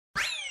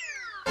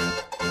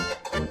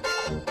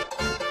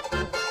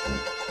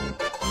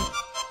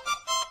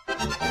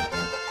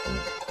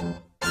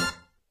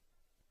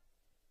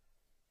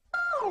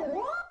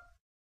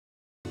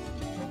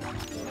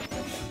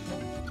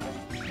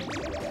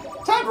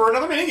for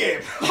another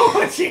minigame.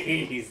 Oh,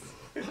 jeez.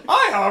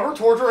 I, however,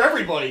 torture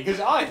everybody because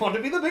I want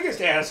to be the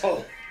biggest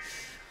asshole.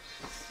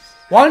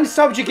 One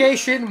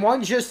subjugation,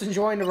 one just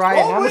enjoying the ride.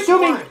 Oh, I'm wait,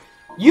 assuming fine.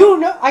 you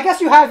know. I guess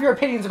you have your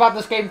opinions about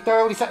this game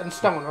thoroughly set in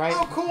stone, right?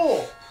 Oh, cool.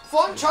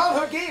 Fun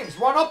childhood games.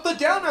 Run up the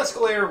down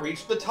escalator,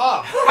 reach the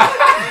top.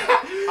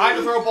 I have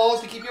to throw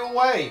balls to keep you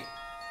away.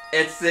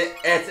 It's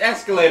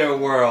escalator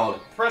world.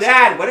 Press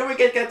Dad, when do we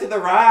get to the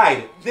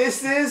ride?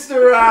 This is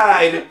the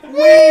ride.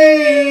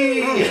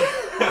 Whee!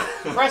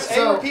 Press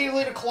A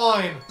repeatedly to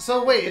climb.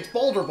 So wait, it's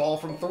Boulder Ball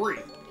from 3.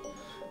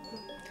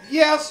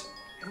 Yes.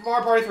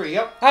 Mario Party 3,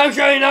 yep. I'm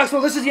Johnny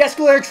Knoxville. This is the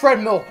escalator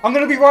treadmill. I'm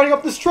gonna be running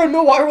up this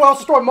treadmill while everyone else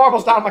is throwing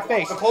marbles down my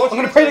face. I'm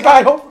gonna pray to God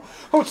I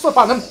don't slip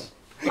on them.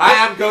 I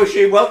am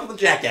Koshy. Welcome to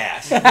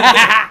Jackass. Wait,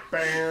 I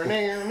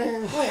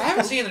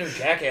haven't seen the new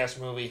Jackass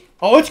movie.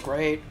 Oh, it's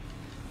great.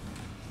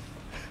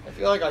 I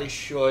feel like I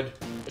should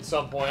at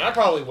some point. I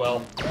probably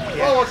will.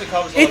 Well, once it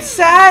comes. It's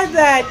sad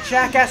that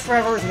Jackass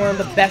Forever is one of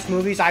the best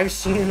movies I've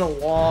seen in a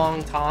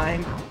long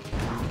time.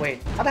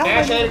 Wait, how the hell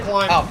Dash am A to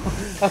climb.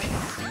 Oh, okay.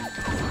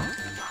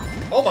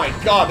 Oh my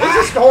god, this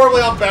is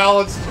horribly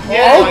unbalanced.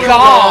 Oh my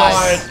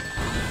god.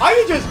 I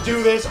could just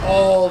do this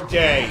all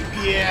day.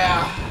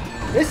 Yeah.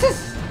 This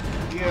is...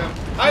 Yeah.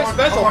 I have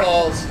special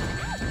balls.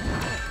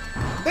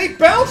 They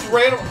bounce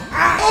random.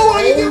 Oh,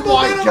 I can get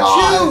momentum too.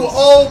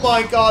 Oh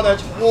my god,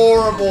 that's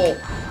horrible.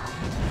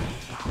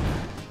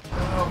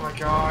 Oh my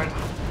god.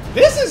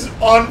 This is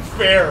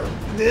unfair.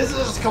 This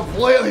is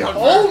completely unfair.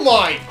 Oh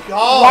my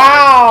god.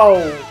 Wow.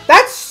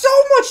 That's so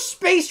much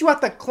space you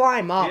have to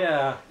climb up.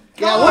 Yeah.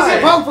 Yeah, it wasn't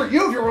a problem for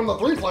you if you were on the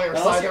 3-player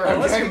side there.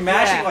 Unless MJ. you're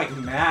mashing like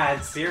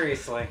mad,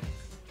 seriously.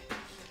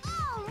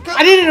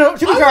 I didn't know.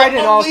 To be fair, I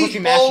didn't know I was supposed to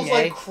be balls mashing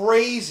A. like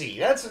crazy.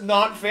 That's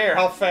not fair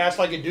how fast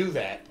I can do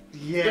that.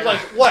 Yeah. There's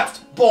like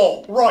left,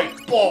 ball, right,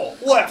 ball,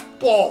 left,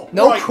 ball,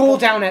 No right,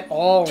 cooldown at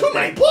all. Too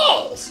many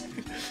balls!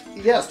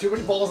 Yes, too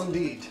many balls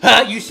indeed.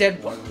 You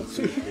said what?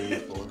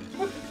 It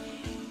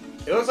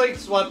looks like,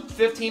 what,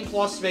 15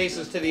 plus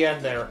spaces to the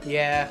end there.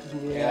 Yeah.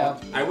 Yeah.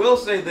 I will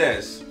say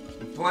this.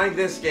 Playing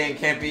this game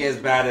can't be as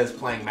bad as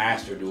playing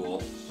Master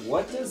Duel.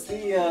 What does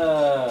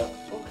the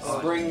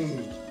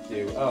spring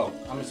do? Oh,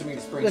 I'm assuming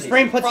the spring. The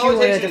spring puts you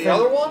Probably in a takes you to the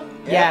different... other one?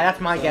 Yeah, that's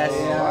my guess.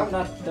 Yeah, I'm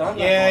not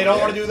Yeah, you don't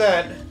want to do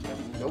that.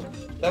 Nope.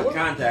 That For would...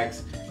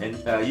 context, and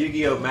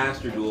Yu-Gi-Oh!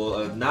 Master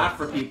Duel, not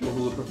for people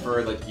who would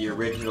prefer like the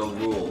original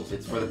rules.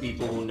 It's for the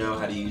people who know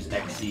how to use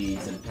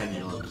Xyzs and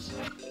pendulums.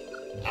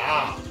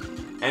 Ah.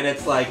 And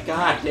it's like,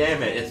 god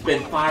damn it, it's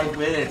been 5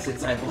 minutes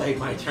since I played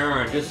my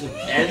turn. Just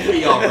end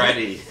me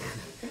already.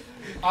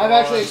 I've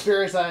actually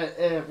experienced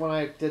that when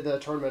I did the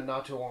tournament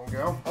not too long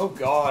ago. Oh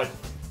god.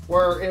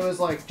 Where it was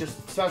like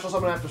just special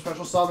summon after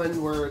special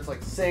summon, where it's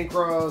like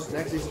synchros,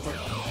 next season it's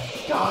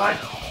like, God,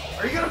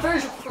 are you gonna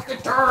finish your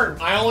freaking turn?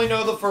 I only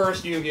know the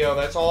first Yu-Gi-Oh!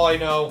 That's all I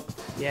know.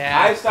 Yeah.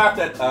 I stopped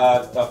at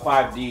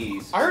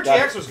 5Ds. I heard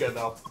GX was good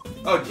though.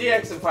 Oh,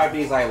 GX and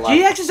 5Ds I like.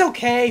 GX is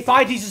okay.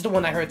 5Ds is the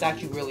one I heard is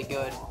actually really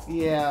good.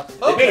 Yeah.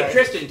 They made Okay.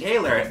 Tristan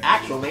Taylor an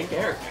actual main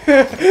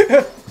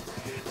character.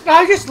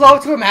 I just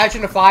love to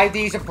imagine a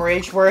 5Ds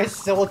abridged where it's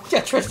still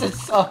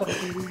Tristan's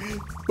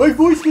my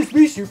voice gives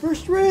me super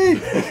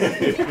strength.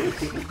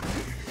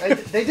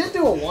 They did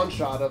do a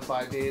one-shot of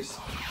 5Ds.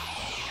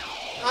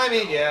 I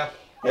mean, yeah. Hey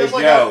There's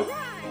like Joe,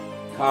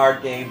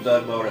 card games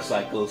on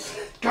motorcycles.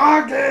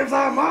 Card games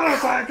on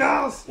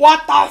motorcycles!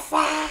 What the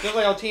fuck? Just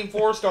like how Team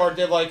 4-Star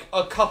did like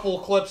a couple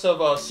clips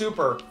of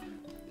Super.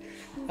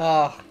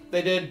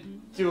 They did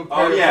do a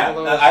Oh yeah, of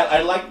those.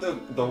 I like the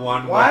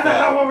one. Why with, the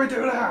hell would we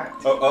do that?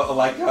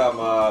 like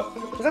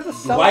Was that the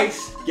sub?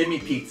 Weiss, give me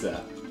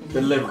pizza.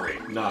 Delivery,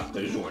 not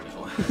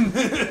DiGiorno.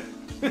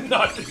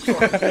 Not the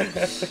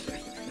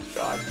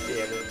God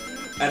damn it.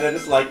 And then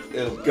it's like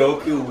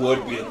Goku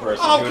would be the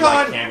person Oh, who would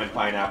God. like ham and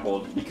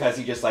pineapple because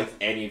he just likes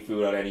any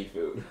food on any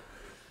food.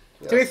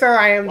 To be fair,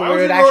 I am the Why would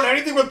weird. you ruin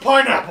anything with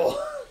pineapple?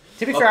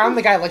 To be fair, I'm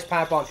the guy that likes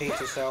pineapple on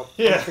pizza, so.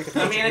 Yeah.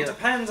 I mean, it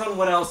depends on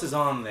what else is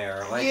on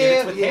there. Like, Yeah, if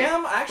it's with yeah.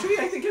 ham, actually,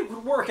 I think it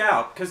would work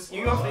out. Because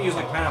you often use,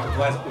 like, pineapple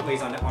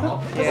glaze on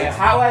all. It's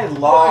how I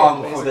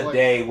long Right, for the basically.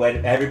 day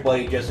when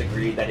everybody just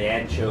agreed that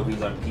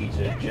anchovies on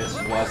pizza just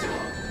wasn't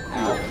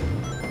cool.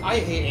 I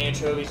hate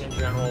anchovies in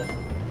general.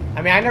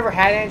 I mean, I never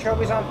had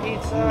anchovies on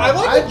pizza. I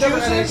like I've the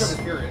never had juices.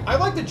 anchovies, period. I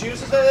like the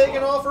juices that they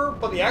can offer,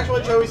 but the actual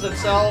anchovies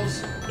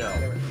themselves, no.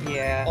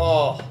 Yeah.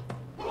 Oh,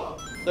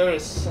 they're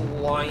just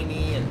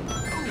slimy and.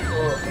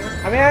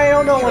 Ugh. I mean, I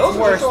don't know Those what's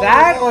are worse, so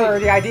that annoying. or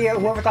the idea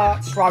whoever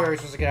thought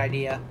strawberries was a good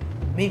idea.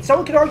 I mean,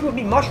 someone could argue with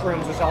me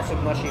mushrooms was also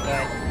mushy, but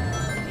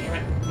Damn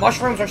it.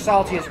 mushrooms are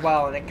salty as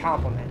well, and it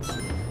complements.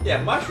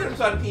 Yeah, mushrooms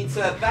on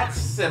pizza, that's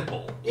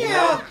simple. you Yeah.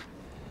 know?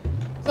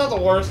 It's not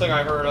the worst thing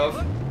I've heard of.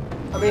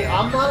 I mean,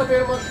 I'm not a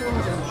fan of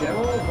mushrooms in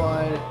general,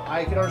 but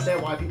I can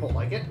understand why people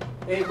like it.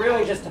 It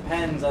really just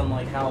depends on,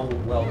 like, how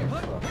well they're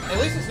cooked. At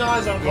least it's not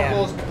as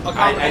uncomfortable as a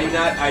I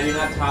combination. do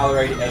not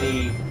tolerate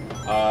any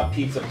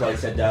pizza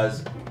place that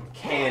does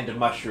canned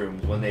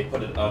mushrooms when they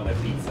put it on their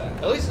pizza.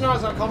 At least it's not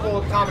as uncomfortable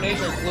with a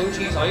combination of blue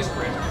cheese ice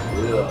cream.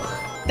 Ugh.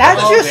 That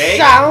That's just big.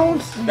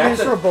 sounds That's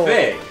miserable. a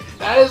thing.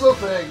 That is a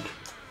thing.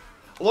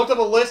 I looked up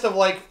a list of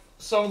like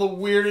some of the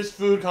weirdest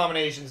food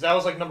combinations. That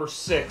was like number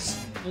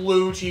 6.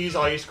 Blue cheese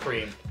ice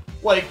cream.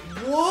 Like,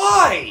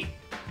 why?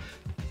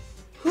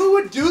 Who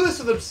would do this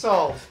to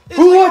themselves? It's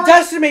Who like would already-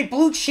 decimate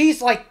blue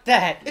cheese like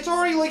that? It's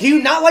already like Do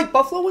you not like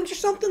buffalo wings or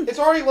something? It's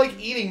already like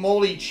eating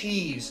moldy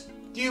cheese.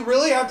 Do you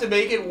really have to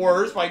make it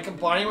worse by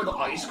combining with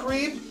ice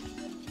cream?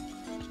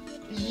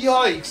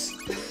 Yikes.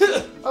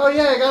 Oh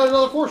yeah, I got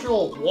another fortune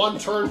roll. One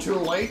turn too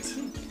late.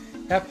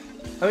 Yep.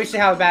 Let me see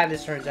how bad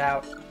this turns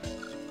out.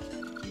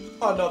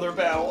 Another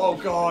battle. Oh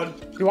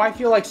god. Do I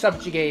feel like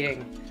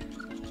subjugating?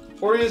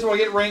 Or you just want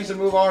to get rings and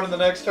move on in the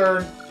next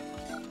turn.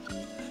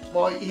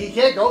 Well, he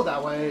can't go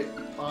that way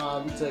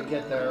to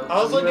get there.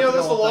 I was So you looking have at to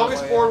this, go the up that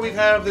longest way. board we've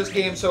had of this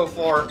game so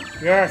far.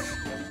 Yes.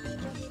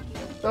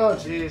 Oh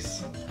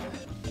jeez.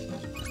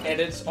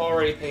 And it's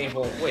already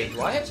painful. Wait,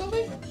 do I have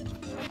something?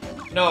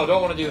 No,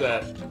 don't want to do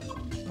that.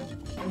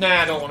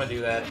 Nah, don't want to do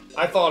that.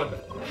 I thought of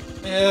it.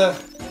 Yeah.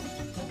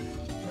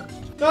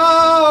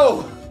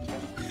 No!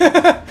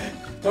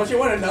 Don't you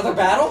want another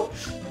battle?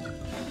 Just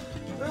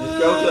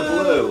go to the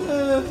blue.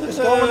 Let's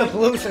go with the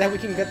blue so that we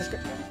can get this.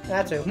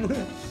 That too.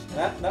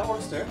 That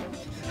works too.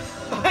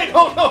 I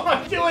don't know what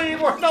I'm doing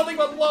anymore. Nothing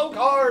but low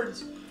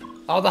cards.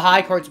 All the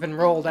high cards have been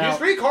rolled Use out.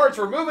 3 cards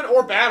for movement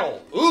or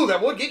battle. Ooh,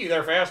 that would get you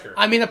there faster.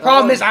 I mean, the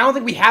problem is I don't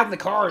think we have the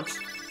cards.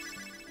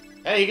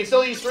 Hey, you can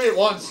still use 3 at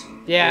once.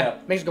 Yeah,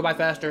 makes it go by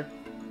faster.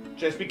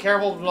 Just be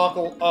careful of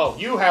Knuckle. Oh,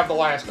 you have the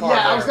last card.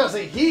 Yeah, I there. was gonna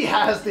say he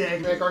has the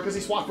Eggman card because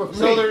he swapped with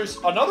So me. there's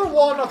another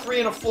 1, a 3,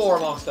 and a 4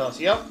 amongst us.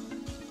 Yep.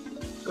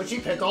 Which he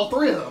picked all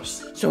 3 of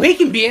those. So he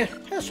can be an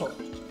asshole.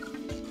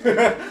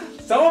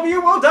 Some of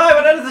you will die,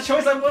 but that is a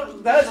choice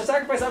that is a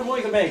sacrifice I'm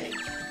willing to make.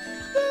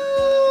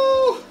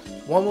 No.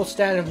 One will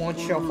stand and one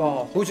shall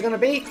fall. Who's it gonna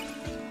be?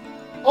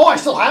 Oh, I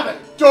still have it.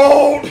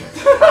 Don't.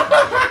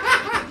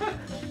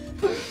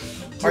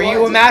 Are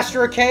you a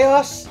master of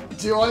chaos?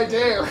 Do I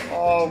dare?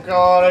 Oh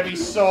god, I'd be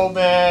so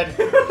mad.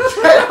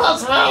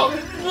 Chaos round.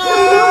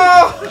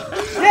 No.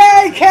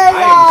 Yay, chaos!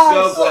 I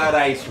am so glad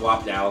I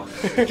swapped out.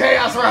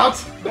 Chaos round.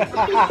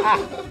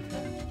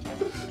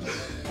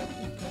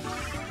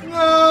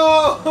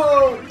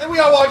 No. And we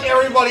gotta watch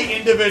everybody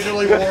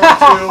individually war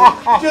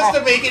too, just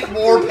to make it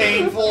more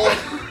painful.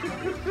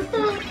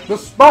 The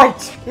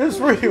spite is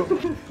real.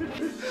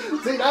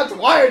 See, that's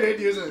why I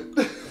didn't use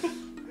it.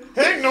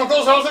 Hey,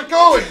 Knuckles, how's it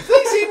going?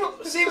 Things seem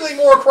seemingly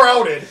more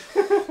crowded.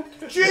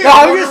 Gee, No,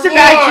 I I wonder just why.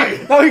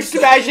 imagine. No, just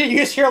imagine you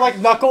just hear like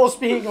Knuckles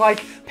being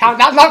like pound,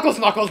 not Knuckles,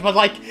 but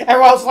like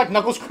everyone else is like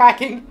Knuckles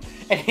cracking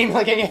and him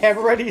like getting a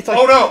hammer ready. It's like,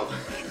 Oh no.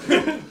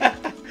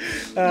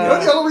 You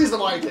know the only reason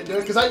why I didn't do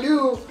it because I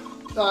knew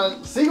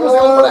Seeger was the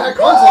only one that had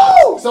cards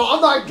left, so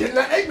I'm not getting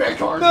that Eggman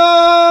card.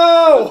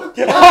 No.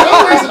 That's the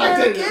only reason I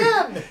did it.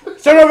 Again.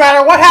 So no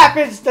matter what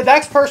happens, the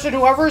next person,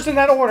 whoever's in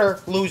that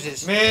order,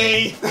 loses.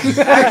 Me.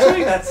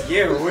 Actually, that's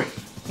you.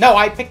 No,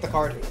 I picked the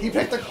card. He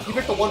picked the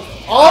one.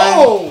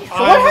 Oh, So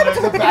what happened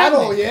to the the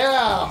battle?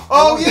 Yeah.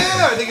 Oh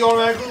yeah, I think you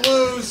automatically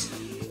lose.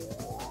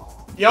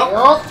 Yep.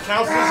 Yup.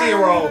 Counts as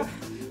 0.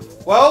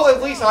 Well,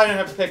 at least I didn't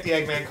have to pick the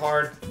Eggman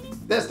card.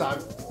 This time.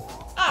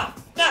 Oh,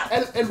 no.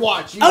 And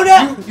watch. You, Oh,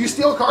 no. You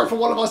steal a card from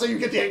one of us and you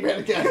get the Eggman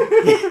again.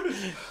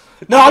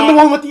 No, I'm the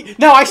one with the.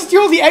 No, I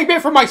steal the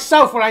Eggman for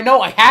myself when I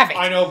know I have it.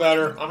 I know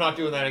better. I'm not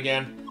doing that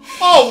again.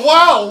 Oh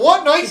wow,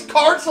 what nice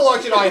card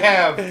selection I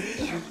have.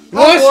 You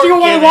want to steal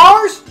one of Forgive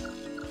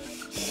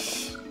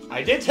ours?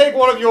 I did take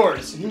one of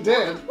yours. You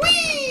did.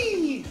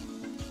 Whee!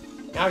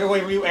 Now I can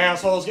wait for you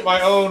assholes get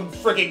my own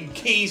freaking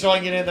key so I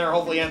can get in there and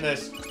hopefully end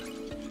this.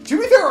 To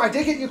be fair, I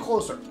did get you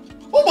closer.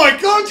 Oh my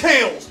god,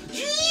 Tails!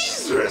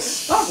 Jesus!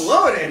 Stop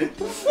loaded.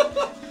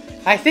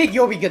 I think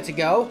you'll be good to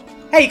go.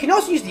 Hey, you can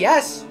also use the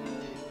S.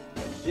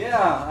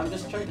 Yeah, I'm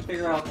just trying to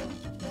figure out.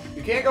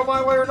 You can't go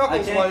my way or I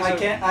Knuckles' way. can't. I so-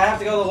 can't. I have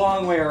to go the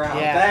long way around.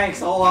 Yeah.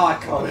 Thanks a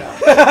lot, Coda.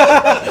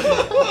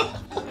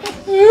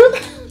 You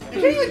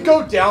can't even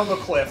go down the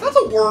cliff. That's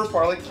the worst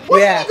part. Like, why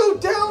Yeah. can't you go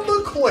down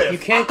the cliff? You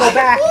can't go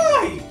back.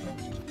 Why?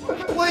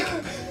 Like,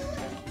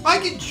 I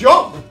can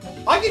jump.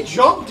 I can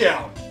jump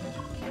down.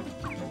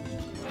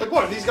 Like,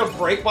 what? Are these gonna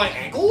break my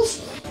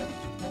ankles?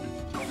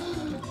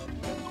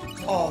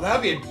 Oh,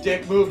 that'd be a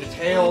dick move to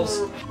Tails.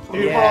 You put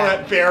on Yeah.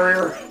 that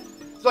barrier.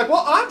 It's like,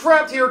 well, I'm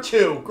trapped here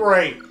too.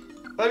 Great.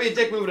 That'd be a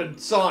dick move to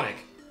Sonic.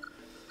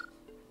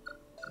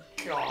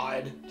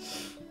 God.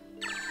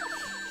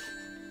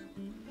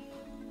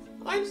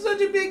 I'm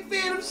such a big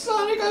fan of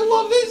Sonic. I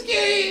love this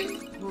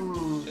game.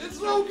 It's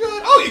so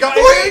good. Oh, you got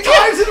 3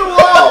 times in a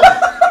row!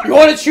 You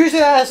want to choose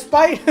it as a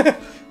spite?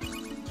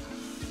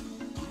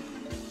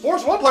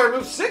 Force one player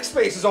moves 6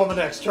 spaces on the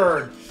next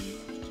turn.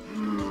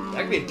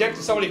 That could be a dick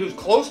to somebody who's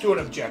close to an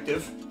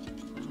objective.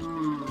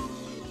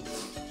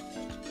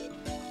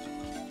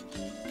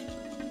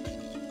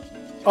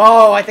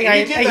 Oh, I think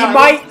If you did he that,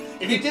 might.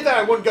 If you did that,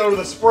 I wouldn't go to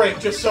the sprint,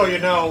 just so you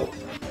know.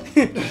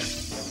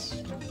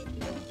 Because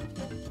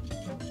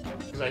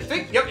I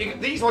think, yep,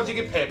 these ones you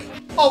can pick.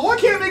 Oh, why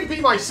can't I make it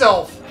be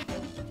myself?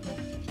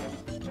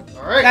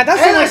 Alright, That does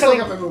and seem I like still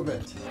something- got my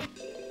movement.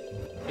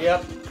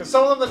 Yep, because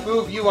some of them that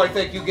move you, I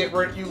think you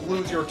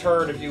lose your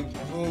turn if you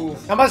move.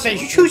 I'm about to say,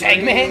 you choose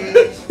Eggman.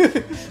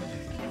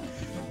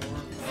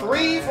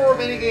 3 for a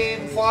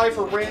minigame, 5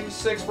 for ring,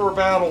 6 for a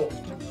battle.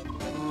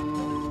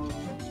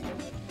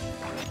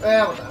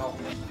 What the hell?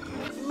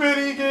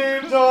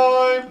 Minigame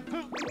time!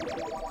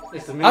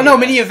 It's a Oh no,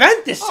 mini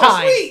event this time. Oh,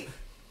 sweet!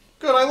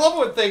 Good, I love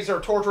when things are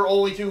torture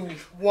only to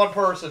one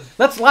person.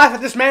 Let's laugh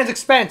at this man's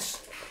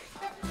expense.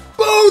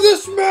 Boo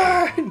this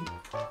man!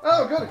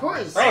 Oh, good, a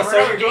quiz. Oh, so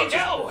you're Game going.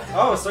 go!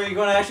 Oh, so you're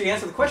going to actually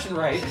answer the question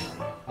right?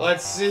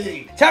 Let's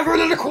see. Time for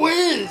another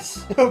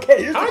quiz.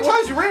 Okay, here's How the many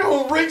times you ran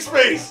out of ring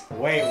space?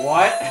 Wait,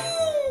 what?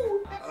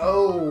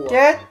 Oh.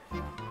 Get?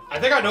 I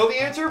think I know the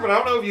answer, but I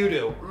don't know if you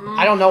do.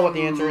 I don't know what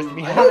the answer is to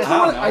be I know it's honest.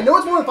 more, don't know. I know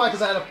it's more than 5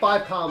 because I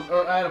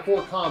had a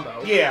 4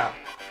 combo. Yeah.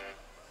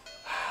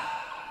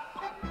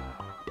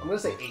 I'm gonna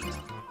say 8.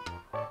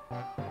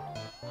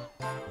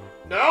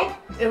 No?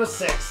 It was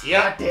 6.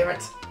 Yeah. God damn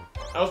it.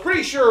 I was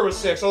pretty sure it was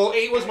 6, although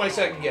 8 was my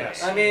second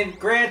guess. I mean,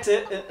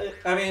 granted,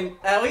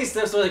 at least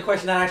this was a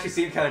question that actually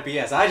seemed kind of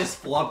BS. I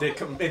just flubbed it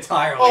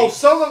entirely. Oh,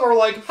 some of them are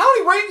like, how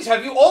many rings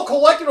have you all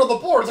collected on the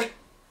board? It's like,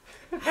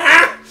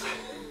 ha!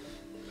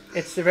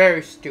 It's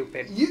very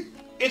stupid.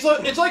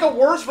 It's like a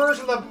worse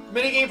version of the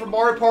minigame from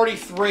Mario Party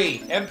 3,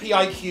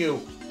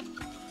 MPIQ.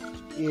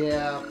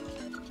 Yeah.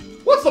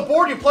 What's the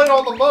board you played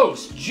on the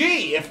most?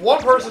 Gee, if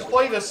one person's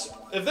playing this,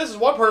 if this is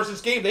one person's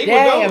game, they would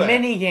know Yay, a that.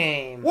 mini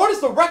game. What is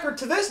the record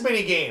to this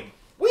minigame?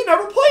 We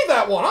never played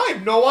that one. I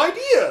have no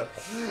idea.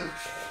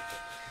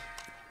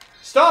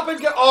 Stop and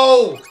get.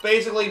 Oh,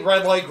 basically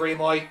red light, green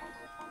light.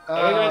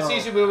 Everyone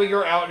sees you moving,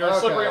 you're out. You're on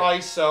slippery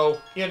ice, so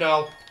you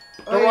know.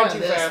 Don't run too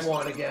fast.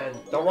 One again.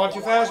 Don't run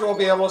too fast, or we'll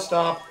be able to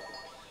stop.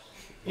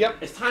 Yep.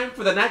 It's time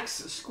for the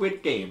next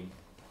Squid Game.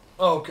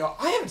 Oh god,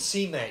 I haven't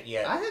seen that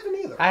yet. I haven't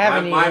either. I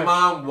haven't My either.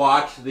 mom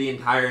watched the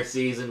entire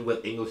season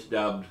with English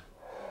dubbed,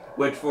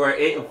 which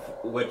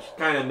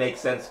kind of makes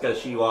sense because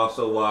she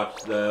also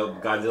watched the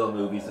Godzilla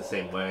movies the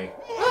same way.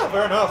 Ah,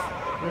 fair enough.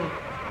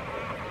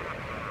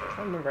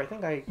 I remember. I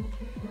think I.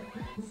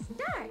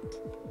 Start.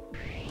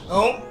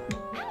 Oh.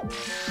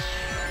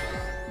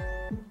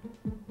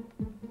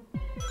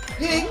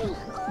 Pig.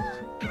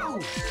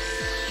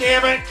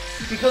 Damn it!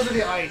 Because of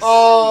the ice.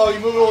 Oh, you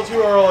moved a little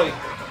too early.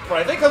 But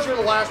I think because you're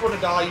the last one to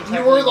die, you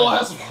You were the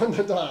last one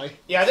to die.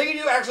 Yeah, I think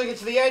if you actually get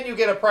to the end, you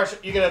get a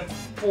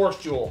force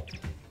jewel.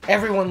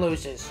 Everyone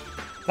loses.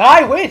 But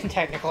I win,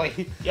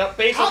 technically. Yep,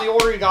 based on the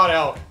order you got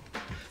out.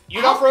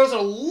 You got frozen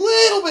a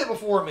little bit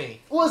before me.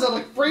 What was that,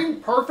 like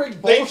frame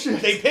perfect They, bullshit?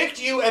 they picked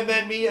you and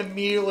then me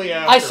immediately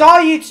after. I saw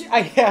you.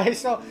 I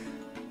saw.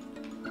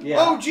 Yeah.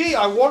 Oh, gee,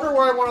 I wonder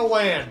where I want to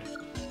land.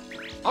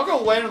 I'll go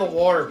land in the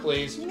water,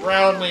 please.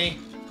 Drown me.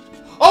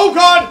 Oh,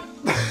 God!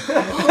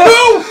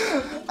 No!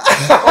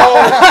 Oh,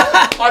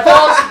 I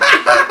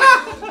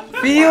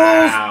thought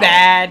Feels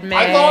bad,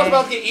 man. I was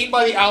about to get eaten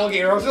by the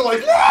alligator. I was just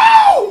like,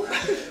 no!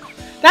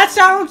 That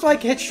sounds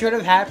like it should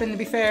have happened, to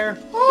be fair.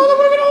 Oh, that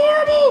would have been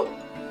horrible!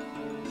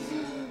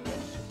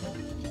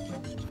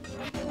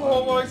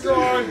 Oh my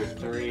god.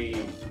 3,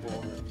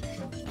 4.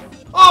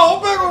 Oh,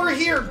 I'm back over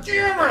here!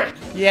 Damn it!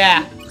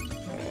 Yeah.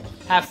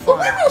 Have The fun.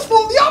 river was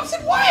flowing the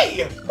opposite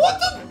way! What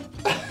the?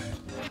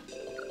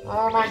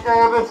 Oh my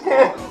god, this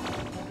kid!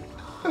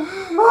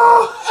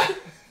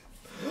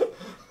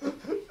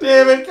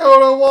 Damn it,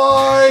 Coda,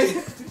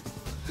 why?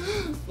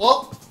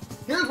 Well,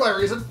 here's my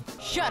reason.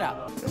 Shut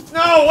up.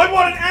 No, I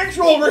want an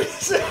actual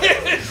reason!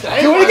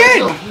 Do it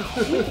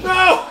again!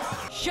 No!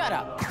 Shut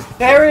up.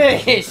 There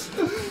it is.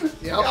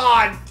 Yep.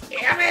 God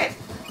damn it!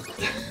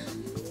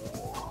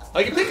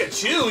 I can pick a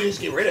 2, you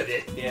just get rid of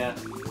it. Yeah.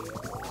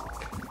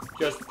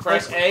 Just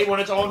press A when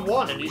it's on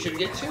 1, and you should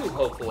get 2,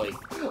 hopefully.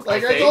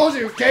 Like I think. told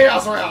you,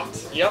 chaos round.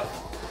 Yep.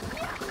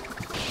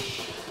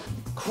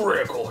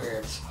 Critical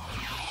hits.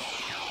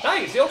 Now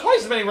you steal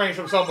twice as many rings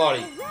from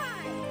somebody.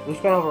 We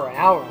spent over an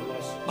hour on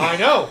this. I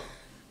know.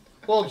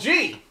 Well,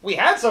 gee, we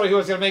had somebody who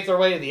was going to make their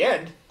way to the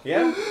end.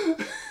 Yeah.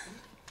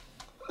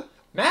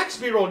 Max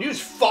speedroll use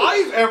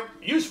 5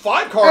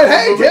 cards. And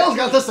hey, Tails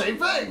got the same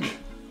thing.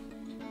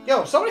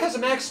 Yo, if somebody has a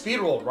max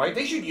speedroll, right?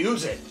 They should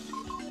use it.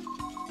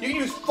 You can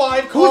use 5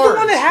 cards. Who's the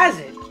one that has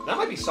it? That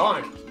might be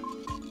Sonic.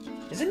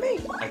 Is it me?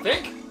 I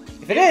think.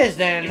 If it is,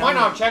 then You might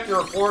not have checked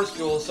your force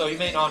duel, so you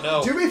may not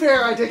know. To be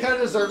fair, I did kind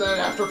of deserve that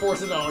after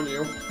forcing it on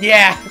you.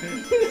 Yeah.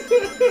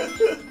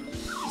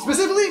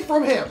 Specifically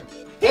from him.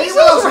 He Anyone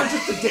else was was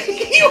just a dick.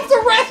 He used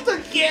the rest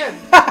again.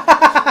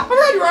 I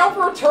forgot you were out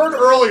for a turn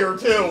earlier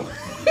too.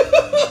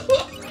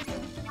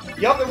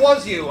 Yep, it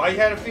was you. I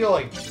had a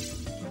feeling.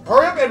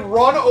 Hurry up and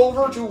run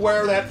over to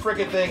where that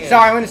frickin' thing is.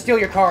 Sorry, I'm gonna steal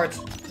your cards.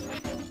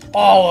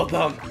 All of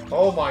them.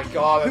 Oh my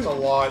god, that's a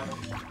lot.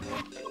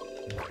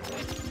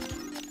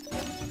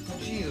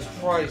 Jesus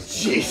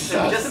Christ. Jesus.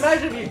 Just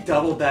imagine if you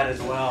doubled that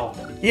as well.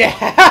 Yeah.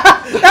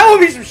 That would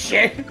be some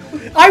shit.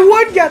 I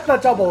would get the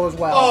double as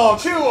well. Oh,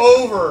 2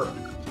 over.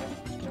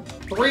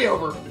 3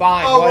 over.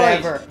 Fine, Oh, right.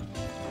 whatever.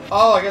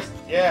 Oh, I guess,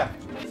 yeah.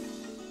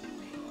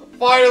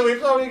 Finally,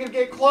 somebody can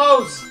get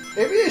close.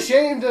 It'd be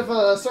ashamed if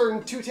a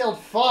certain two-tailed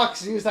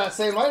fox used that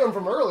same item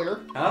from earlier.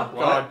 Huh?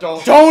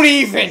 God, Don't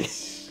even!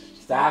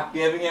 Stop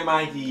giving him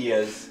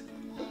ideas.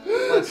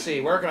 Let's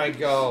see, where can I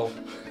go?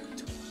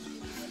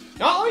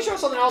 No, let me show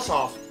something else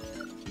off.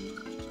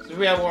 Since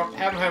we haven't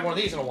had one of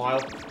these in a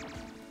while.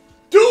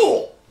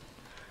 Duel!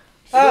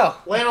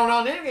 Oh. Land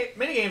on a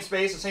minigame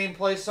space, the same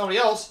place as somebody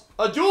else,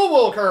 a duel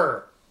will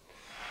occur.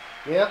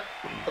 Yep.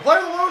 The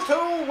player with the lowest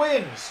total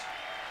wins.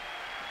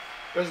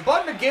 There's a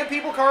button to give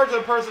people cards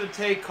and a person to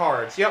take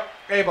cards. Yep,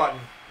 A button.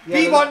 Yeah,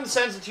 B button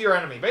sends it to your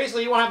enemy.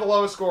 Basically, you want to have the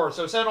lowest score,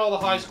 so send all the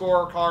high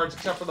score cards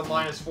except for the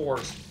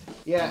 -4s.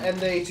 Yeah, and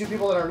the two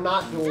people that are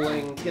not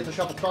dueling get to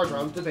shuffle cards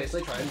around to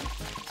basically try and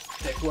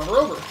pick whoever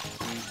over.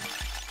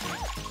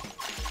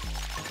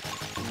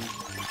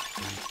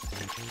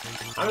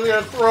 I'm just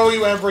gonna throw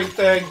you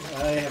everything.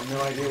 I have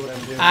no idea what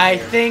I'm doing. I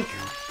here. think,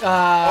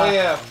 Oh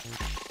yeah.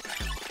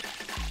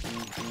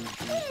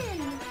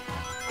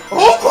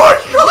 Oh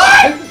my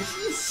god!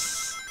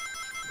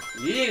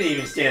 You didn't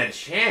even stand a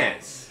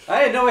chance. I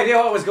had no idea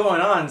what was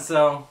going on,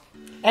 so...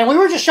 and we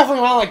were just shuffling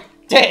around like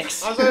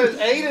dicks. I was gonna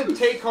A to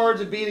take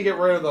cards and B to get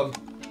rid of them.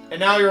 And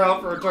now you're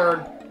out for a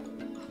turn.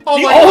 Oh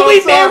The my god, only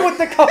I'm man sorry. with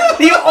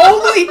the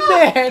only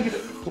man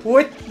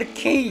with the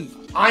key.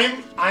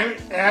 I'm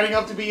adding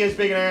up to be as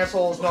big an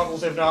asshole as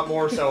Knuckles, if not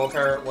more so,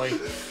 apparently.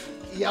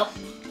 Yep.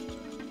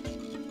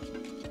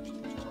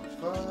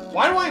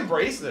 Why do I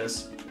embrace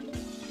this?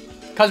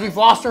 Because we've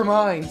lost our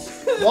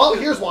minds. Well,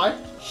 here's why.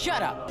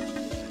 Shut up.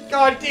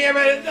 God damn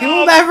it! He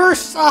will never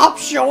stop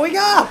showing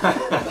up.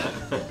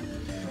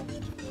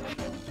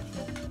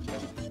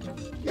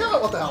 Yeah,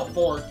 what the hell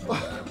for?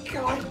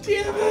 God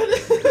damn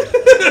it!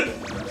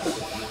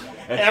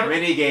 It's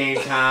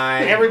minigame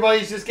time.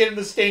 Everybody's just getting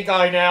the stink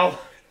eye now.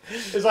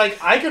 It's like,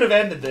 I could have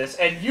ended this,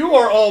 and you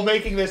are all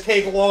making this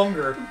take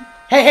longer.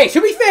 Hey,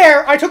 to be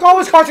fair, I took all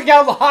his cards to get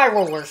out of the high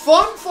rollers.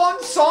 Fun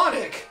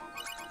Sonic!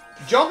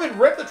 Jump and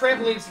rip the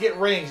trampolines to get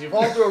rings. If you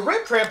fall through a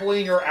rip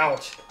trampoline, you're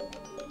out.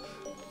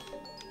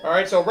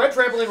 Alright, so red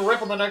trampoline will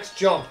rip on the next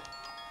jump.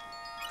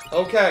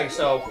 Okay,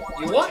 so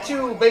you want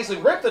to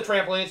basically rip the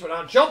trampolines, but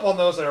not jump on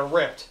those that are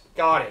ripped.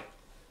 Got it.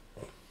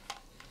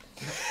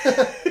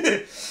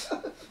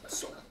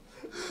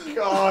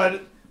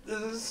 God,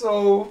 this is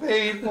so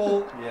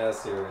painful. Yeah,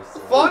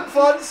 seriously.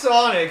 Fun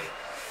Sonic.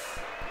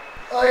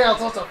 Oh yeah,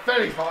 it's also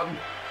very fun.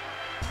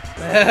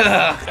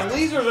 At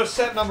least there's a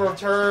set number of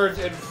turns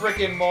in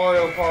frickin'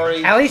 Mario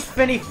Party. At least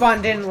Finny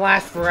Fun didn't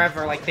last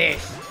forever like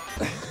this.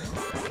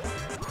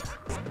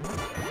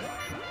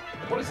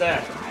 What is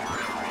that?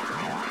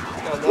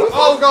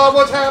 Oh god,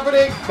 what's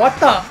happening? What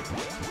the?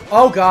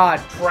 Oh god.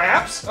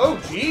 Traps? Oh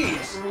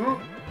jeez.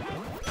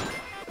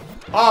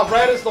 Ah,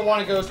 red is the one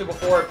it goes to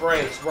before it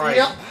breaks, right?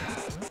 Yep.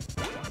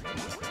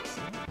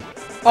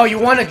 Oh, you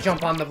want to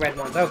jump on the red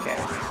ones? Okay.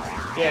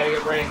 Yeah, you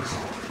get rings.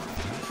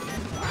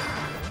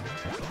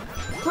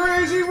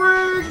 Crazy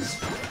rings!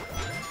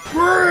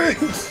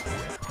 Rings!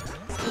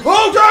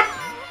 Oh god!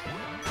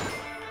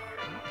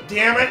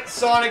 Damn it,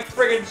 Sonic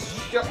friggin'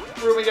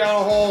 threw me down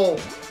a hole.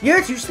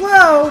 You're too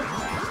slow.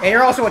 And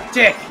you're also a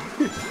dick.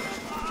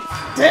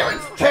 Damn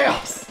it,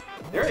 chaos!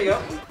 There you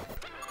go.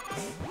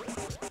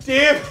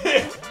 Damn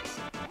it!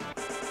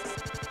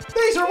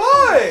 They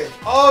survived!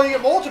 Oh, you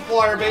get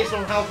multiplier based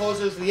on how close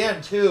it is to the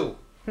end, too.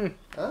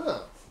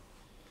 Oh.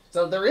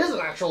 So there is an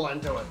actual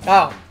end to it.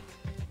 Oh,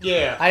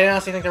 Yeah. I didn't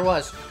honestly think there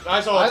was. I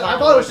saw I the timer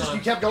thought it was one just you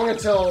time. kept going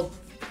until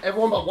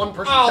everyone but one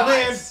person Oh,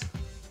 dies.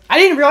 I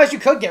didn't realize you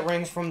could get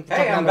rings from. Hey,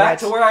 jumping on I'm the back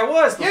reds. to where I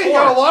was before. Yeah, you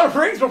got a lot of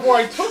rings before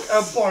I took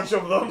a bunch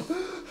of them.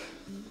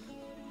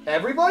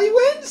 Everybody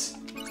wins?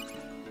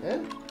 Yeah.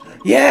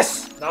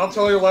 Yes. Not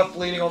until you're left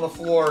bleeding on the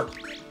floor.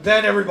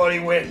 Then everybody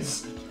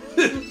wins.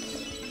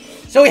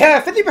 So we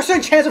have a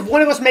 50% chance of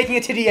one of us making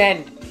it to the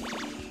end.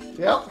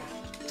 Yep.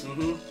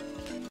 Mm-hmm.